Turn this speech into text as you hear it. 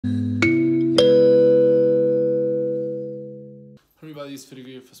this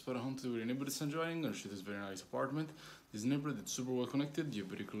video for Spotahome to the neighborhood San Giovanni. I'm gonna show this very nice apartment. This neighborhood is super well connected. You're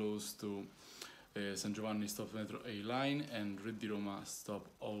very close to San Giovanni stop Metro A line and Red di Roma stop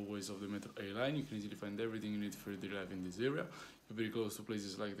always of the Metro A line. You can easily find everything you need for your daily life in this area. You're very close to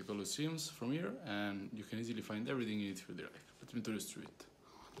places like the Colosseums from here, and you can easily find everything you need for your daily life. Let me tour the street.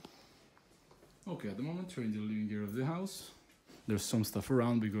 Okay, at the moment we're in the living area of the house. There's some stuff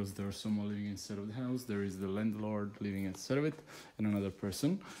around because there's someone living inside of the house. There is the landlord living inside of it and another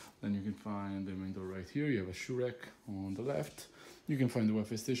person. Then you can find the main door right here. You have a shoe rack on the left. You can find the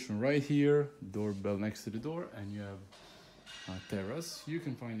Wi-Fi station right here, doorbell next to the door, and you have a terrace. You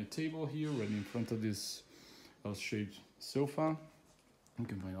can find a table here right in front of this L-shaped sofa. You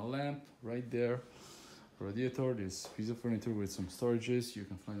can find a lamp right there, a radiator, this piece of furniture with some storages. You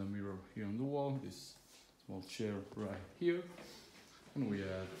can find a mirror here on the wall, this small chair right here. And we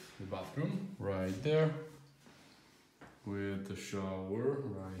have the bathroom right there with the shower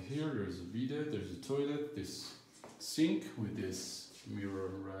right here. There's a bidet, there's a toilet, this sink with this mirror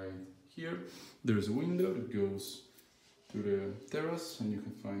right here. There's a window that goes to the terrace, and you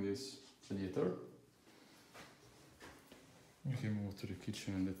can find this radiator. You can move to the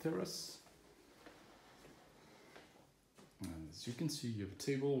kitchen and the terrace. And as you can see, you have a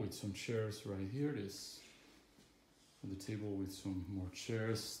table with some chairs right here. This the table with some more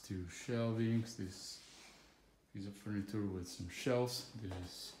chairs, two shelvings, this piece of furniture with some shelves,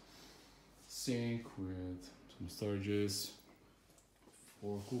 this sink with some storages,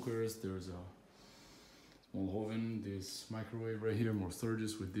 4 cookers, there's a small oven, this microwave right here, more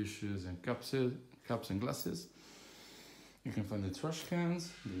storages with dishes and cups and glasses. You can find the trash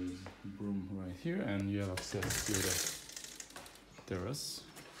cans, there's a broom right here, and you have access to the terrace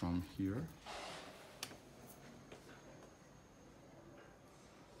from here.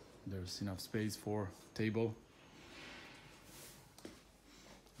 There's enough space for table.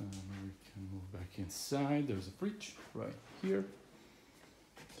 We can move back inside. There's a fridge right here.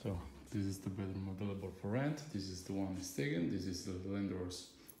 So this is the bedroom available for rent. This is the one that's taken. This is the landlord's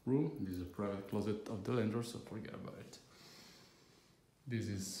room. This is a private closet of the landlord, so forget about it. This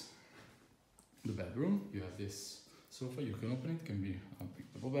is the bedroom. You have this sofa. You can open it. It can be a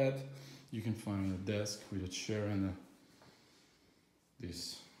big double bed. You can find a desk with a chair and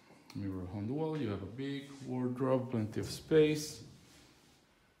this mirror on the wall. You have a big wardrobe, plenty of space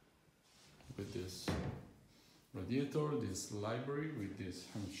with this radiator, this library with this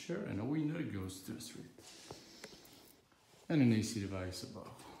chair, and a window that goes to the street, and an AC device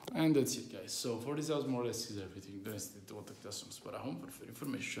above. And that's it, guys. So for this house, more or less is everything. Don't hesitate to contact us on Spotahome for further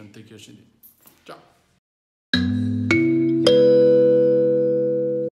information. Take care, Ciao.